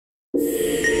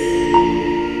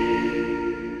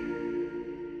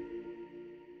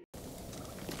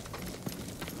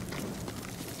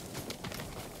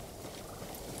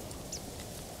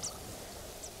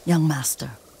Young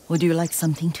master, would you like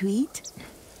something to eat?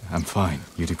 I'm fine,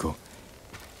 Yuriko.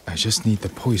 I just need the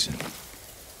poison.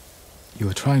 You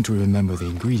were trying to remember the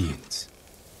ingredients.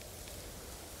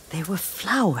 They were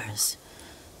flowers.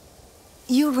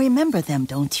 You remember them,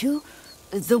 don't you?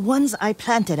 The ones I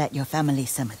planted at your family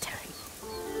cemetery.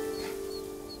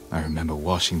 I remember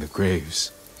washing the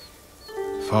graves.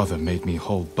 Father made me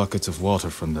hold buckets of water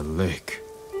from the lake.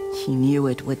 He knew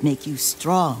it would make you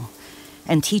strong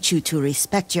and teach you to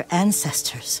respect your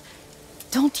ancestors.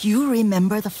 Don't you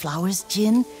remember the flowers,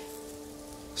 Jin?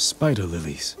 Spider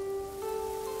lilies.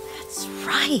 That's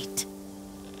right.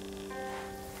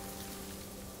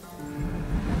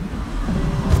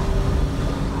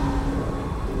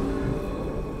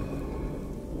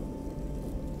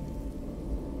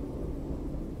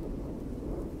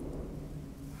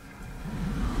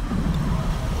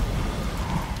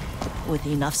 With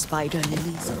enough spider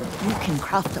lilies, you can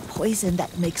craft a poison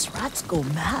that makes rats go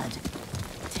mad.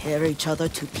 Tear each other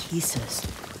to pieces.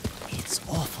 It's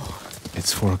awful.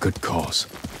 It's for a good cause.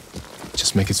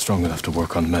 Just make it strong enough to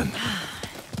work on men.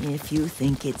 If you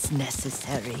think it's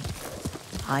necessary,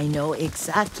 I know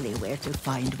exactly where to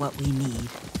find what we need.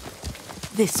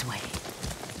 This way.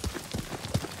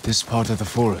 This part of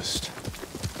the forest.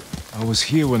 I was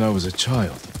here when I was a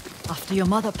child. After your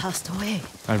mother passed away.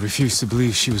 I refused to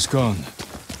believe she was gone.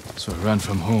 So I ran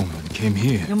from home and came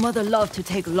here. Your mother loved to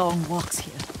take long walks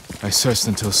here. I searched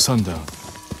until sundown.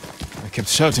 I kept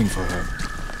shouting for her.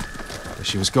 But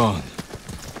she was gone.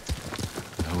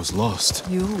 And I was lost.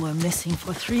 You were missing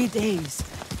for 3 days.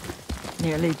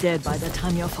 Nearly dead by the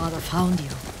time your father found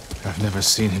you. I've never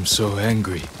seen him so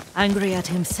angry. Angry at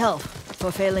himself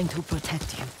for failing to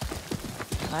protect you.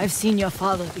 I've seen your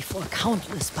father before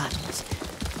countless battles.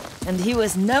 And he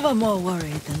was never more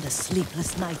worried than the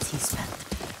sleepless nights he spent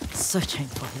searching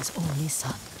for his only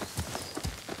son.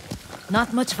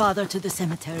 Not much farther to the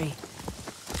cemetery.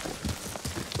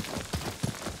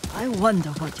 I wonder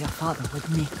what your father would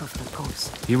make of the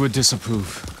ghost. He would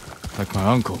disapprove, like my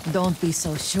uncle. Don't be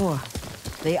so sure.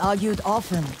 They argued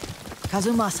often.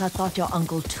 Kazumasa thought your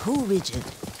uncle too rigid,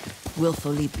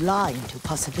 willfully blind to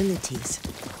possibilities.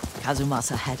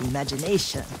 Kazumasa had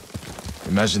imagination.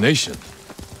 Imagination?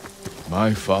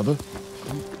 My father?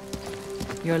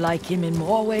 You're like him in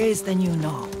more ways than you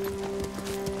know.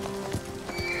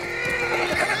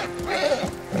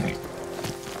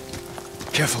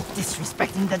 Careful.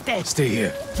 Disrespecting the dead. Stay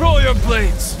here. Throw your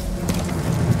blades!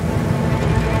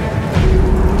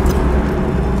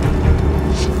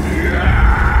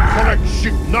 Correct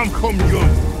shit, nam kom yun.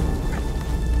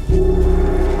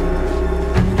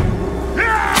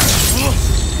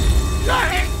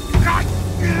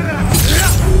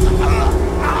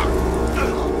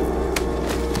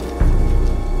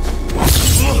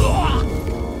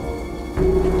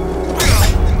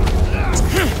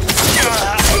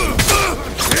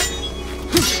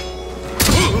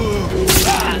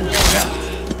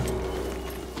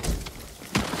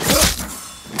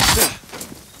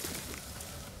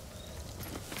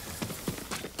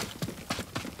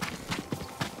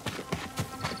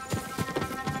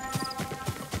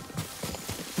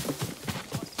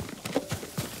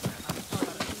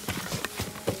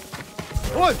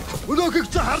 Ой, өнөөхийг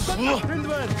чи хардсан тэнд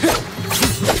байна.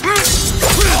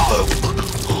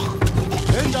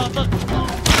 Энд атах.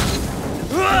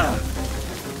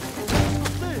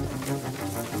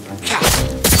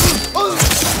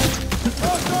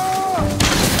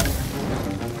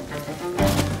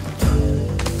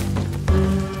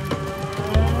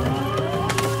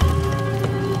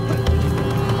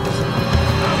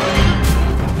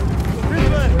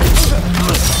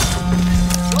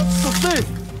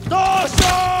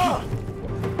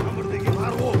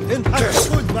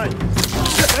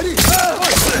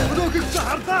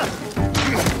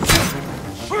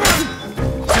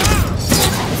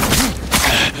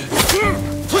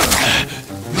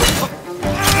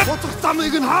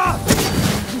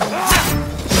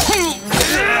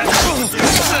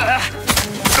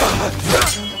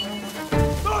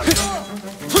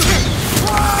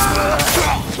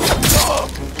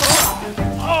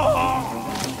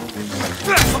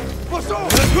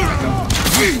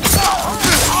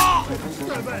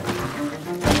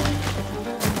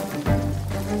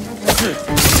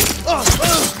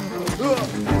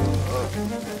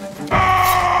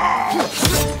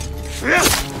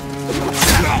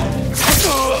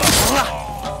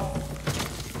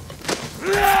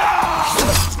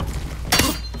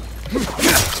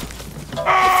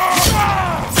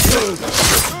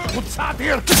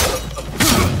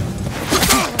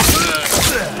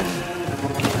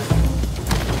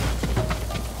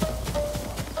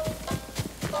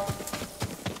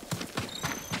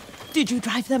 Did you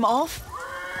drive them off?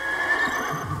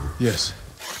 Yes.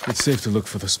 It's safe to look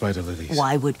for the spider lilies.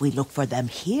 Why would we look for them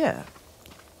here?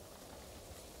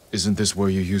 Isn't this where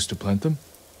you used to plant them?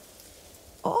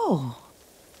 Oh.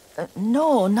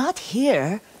 No, not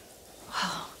here.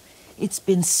 It's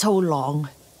been so long.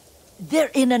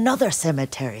 They're in another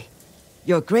cemetery.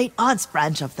 Your great-aunt's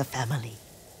branch of the family.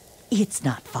 It's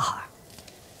not far.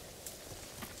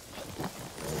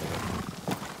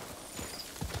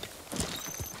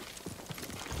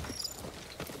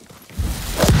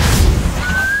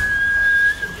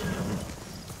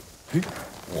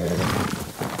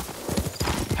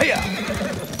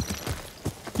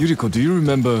 Yuriko, do you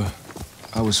remember?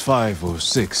 I was 5 or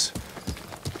 6.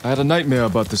 I had a nightmare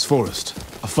about this forest.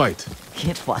 A fight.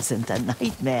 It wasn't a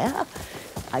nightmare.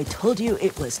 I told you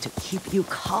it was to keep you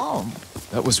calm.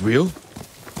 That was real?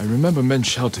 I remember men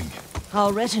shouting.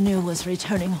 Our retinue was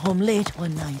returning home late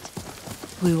one night.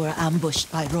 We were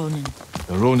ambushed by Ronin.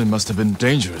 The Ronin must have been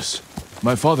dangerous.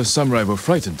 My father's samurai were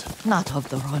frightened. Not of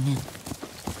the Ronin.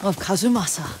 Of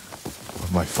Kazumasa.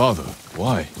 Of my father?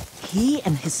 Why? He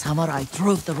and his samurai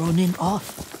drove the Ronin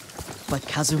off. But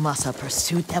Kazumasa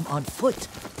pursued them on foot.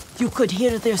 You could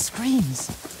hear their screams.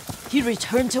 He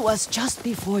returned to us just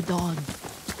before dawn,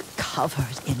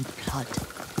 covered in blood.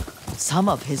 Some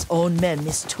of his own men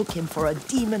mistook him for a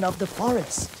demon of the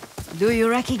forest. Do you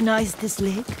recognize this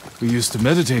lake? We used to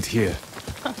meditate here.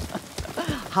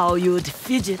 How you'd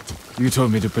fidget. You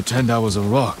told me to pretend I was a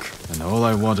rock, and all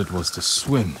I wanted was to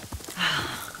swim.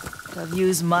 The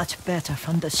view's much better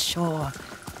from the shore.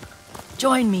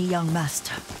 Join me, young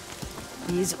master.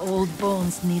 These old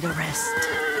bones need a rest.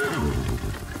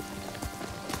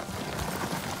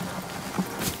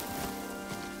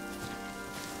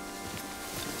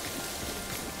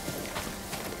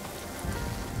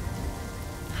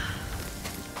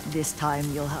 This time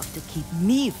you'll have to keep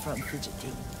me from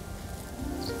fidgeting.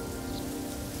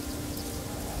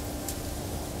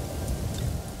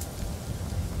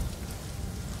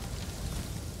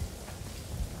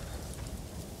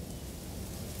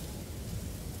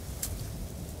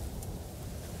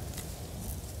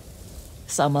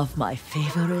 Some of my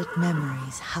favorite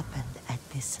memories happened at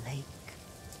this lake.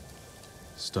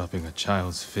 Stopping a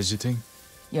child's fidgeting?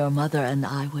 Your mother and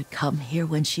I would come here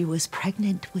when she was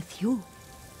pregnant with you.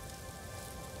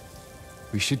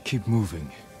 We should keep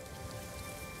moving.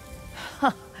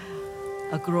 A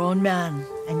grown man,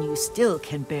 and you still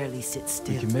can barely sit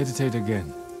still. We can meditate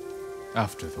again.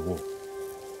 After the war.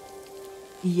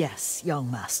 Yes, young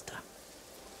master.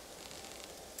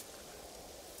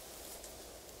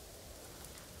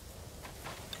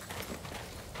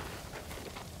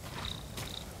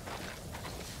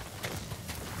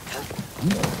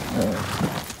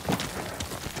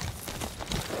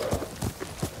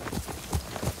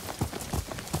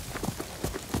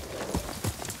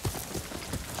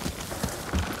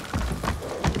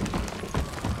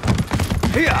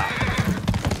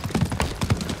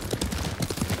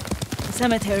 The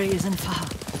cemetery isn't far.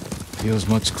 Feels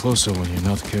much closer when you're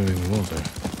not carrying water.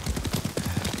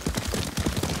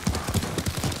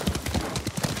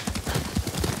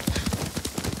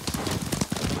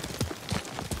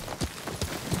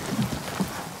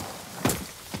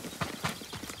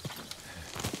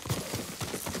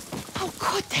 How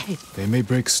could they? They may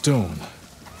break stone,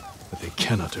 but they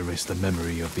cannot erase the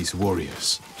memory of these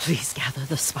warriors. Please gather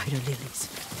the spider lilies.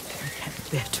 I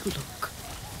can't bear to look.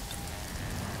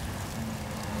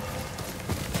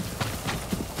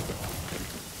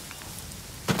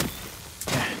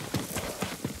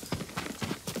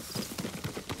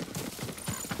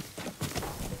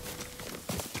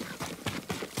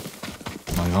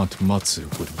 My Aunt Matsu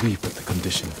would weep at the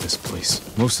condition of this place.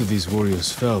 Most of these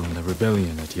warriors fell in the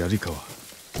rebellion at Yuriko.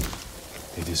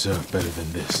 They deserve better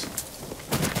than this.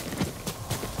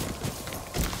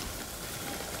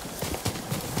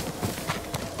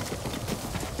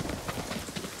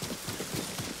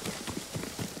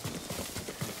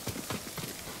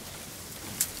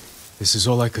 This is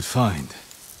all I could find.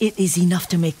 It is enough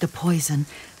to make the poison,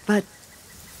 but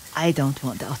I don't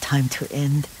want our time to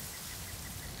end.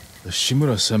 The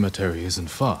Shimura Cemetery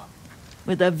isn't far.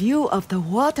 With a view of the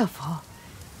waterfall.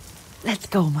 Let's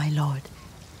go, my lord.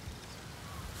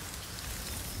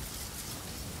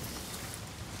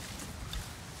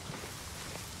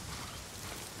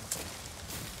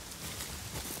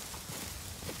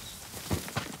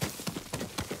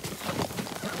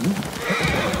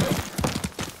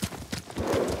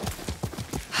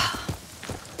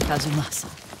 Kazumasa,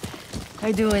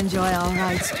 I do enjoy our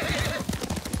rides.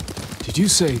 Did you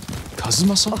say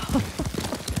Kazumasa?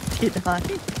 Did I?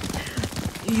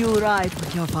 You ride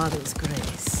with your father's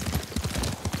grace.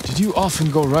 Did you often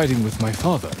go riding with my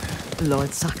father?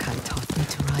 Lord Sakai taught me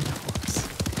to ride a horse.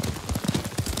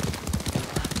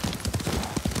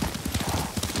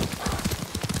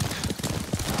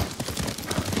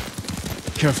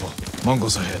 Careful,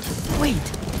 Mongols ahead. Wait,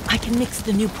 I can mix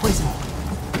the new poison.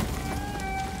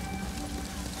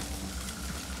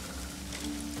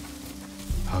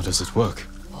 How does it work?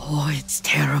 Oh, it's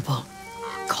terrible.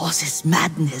 Causes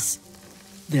madness.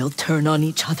 They'll turn on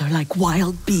each other like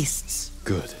wild beasts.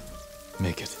 Good.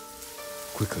 Make it.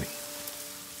 Quickly.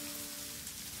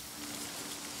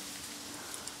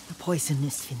 The poison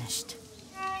is finished.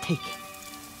 Take it.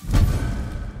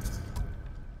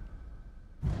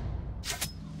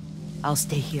 I'll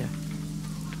stay here.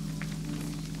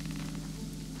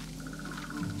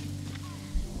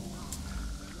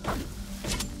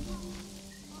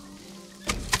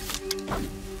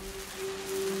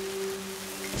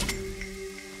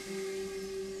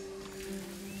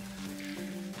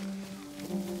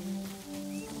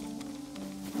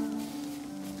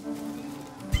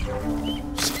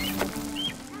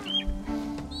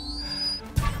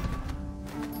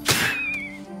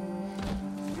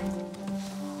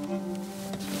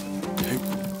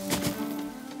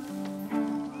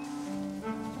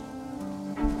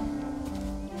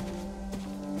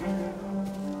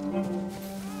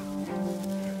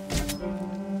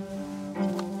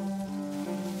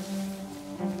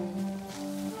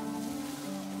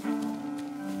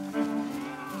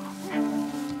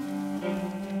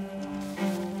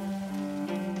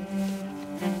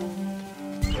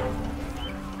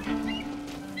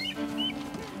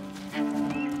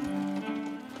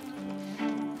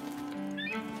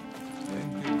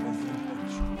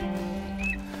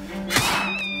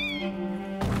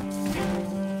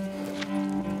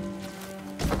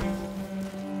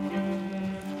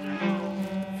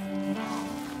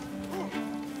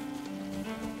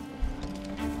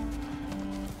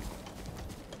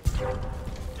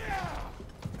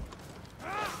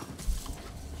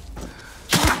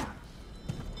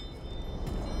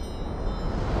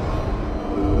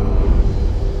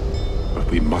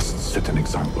 We must set an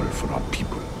example for our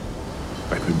people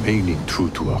by remaining true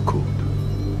to our code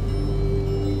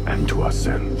and to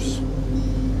ourselves.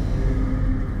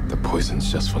 The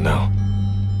poison's just for now.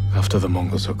 After the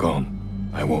Mongols are gone,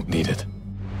 I won't need it.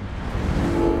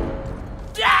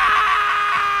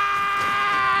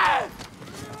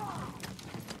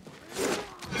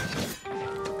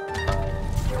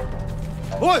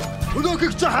 Ой,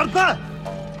 өнөөхийг чи хардаа.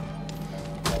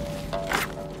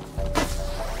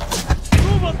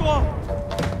 Юу болов?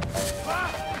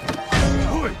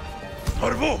 Ой,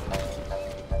 харвуу.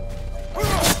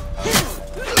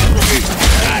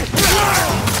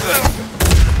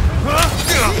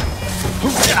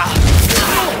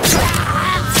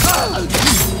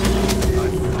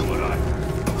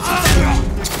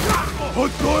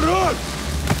 Отгород!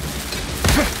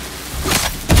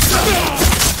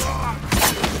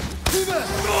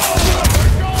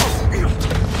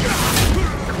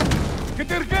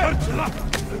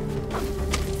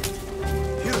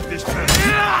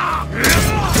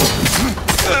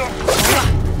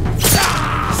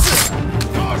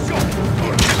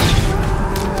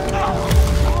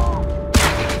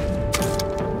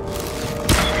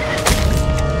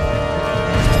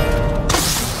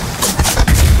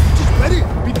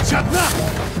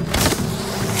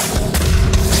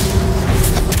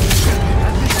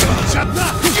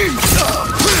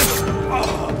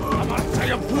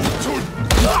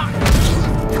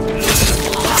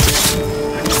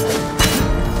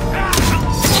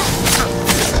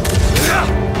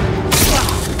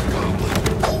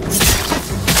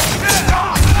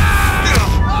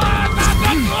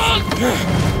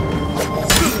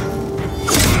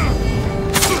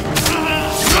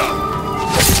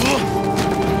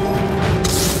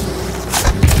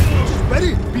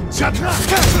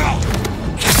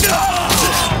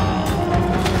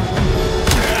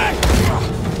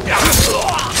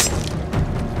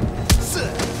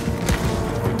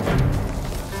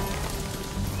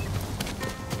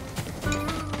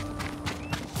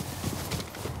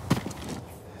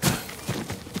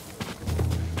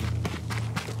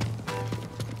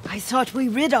 I thought we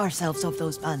rid ourselves of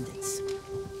those bandits.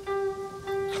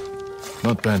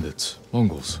 Not bandits,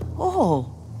 Mongols.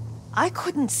 Oh, I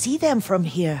couldn't see them from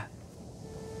here.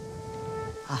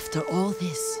 After all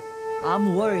this,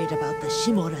 I'm worried about the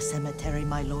Shimura cemetery,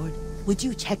 my lord. Would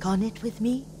you check on it with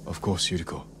me? Of course,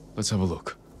 Yuriko. Let's have a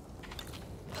look.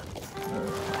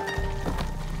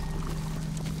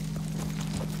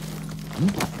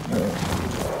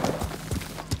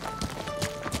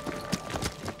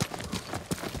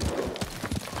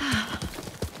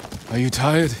 Are you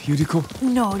tired, Yuriko?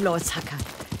 No, Lord Sakai.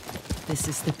 This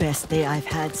is the best day I've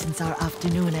had since our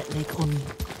afternoon at Lake Omi.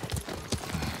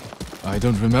 I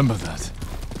don't remember that.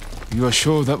 You are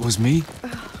sure that was me?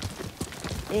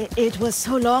 It was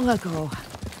so long ago.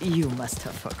 You must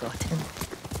have forgotten.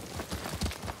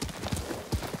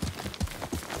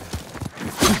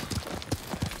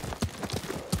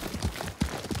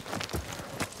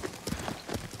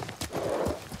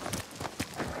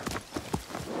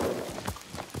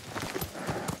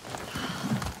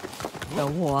 The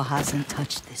war hasn't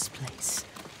touched this place.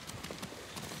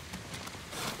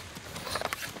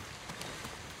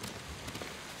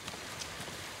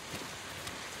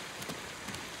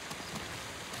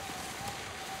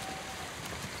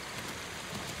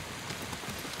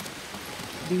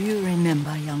 Do you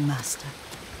remember, young master?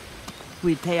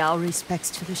 We'd pay our respects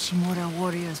to the Shimura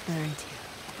warriors buried here,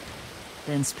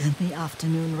 then spend the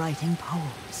afternoon writing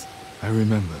poems. I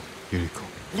remember, Yuriko.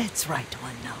 Let's write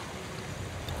one now.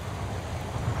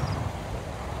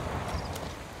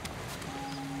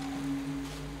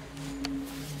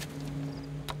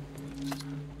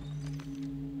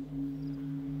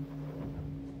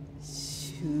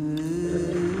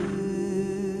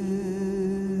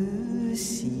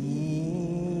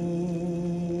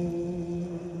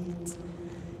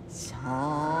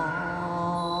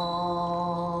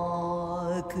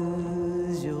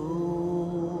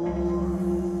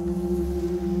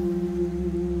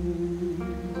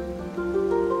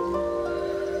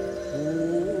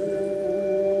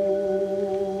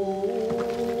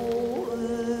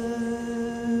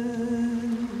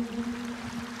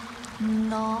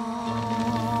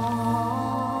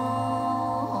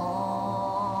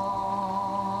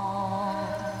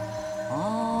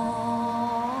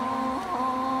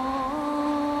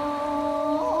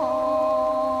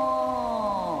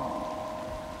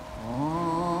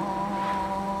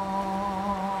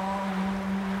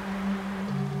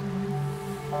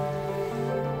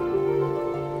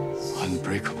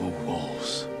 Unbreakable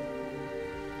walls.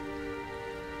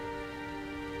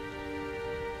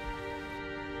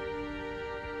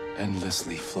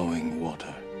 Endlessly flowing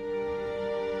water.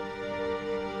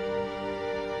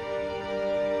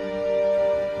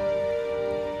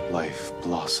 Life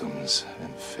blossoms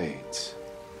and fades.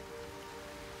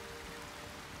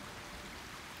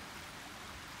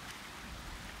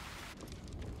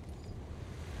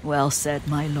 Well said,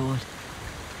 my lord.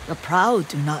 The proud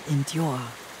do not endure.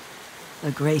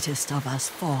 The greatest of us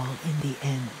fall in the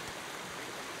end.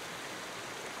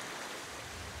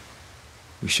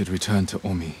 We should return to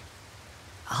Omi.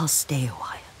 I'll stay a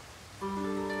while.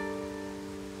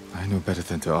 I know better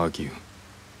than to argue.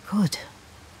 Good.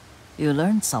 You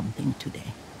learned something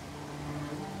today.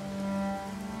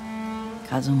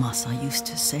 Kazumasa used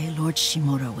to say Lord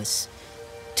Shimura was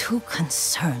too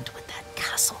concerned with that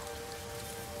castle.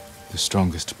 The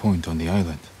strongest point on the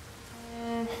island.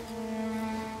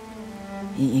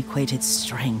 He equated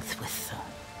strength with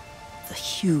the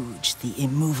huge, the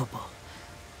immovable,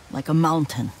 like a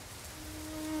mountain.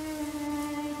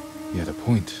 Yet a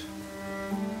point.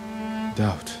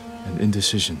 Doubt and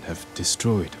indecision have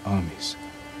destroyed armies.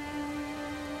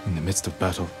 In the midst of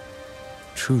battle,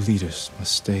 true leaders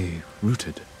must stay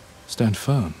rooted, stand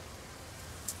firm.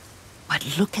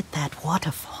 But look at that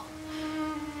waterfall.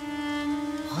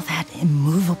 All that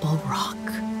immovable rock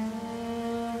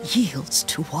yields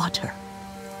to water.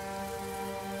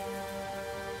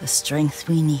 The strength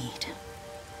we need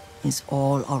is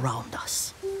all around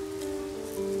us.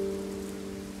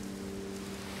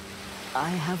 I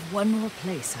have one more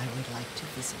place I would like to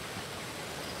visit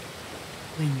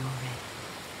when you're ready.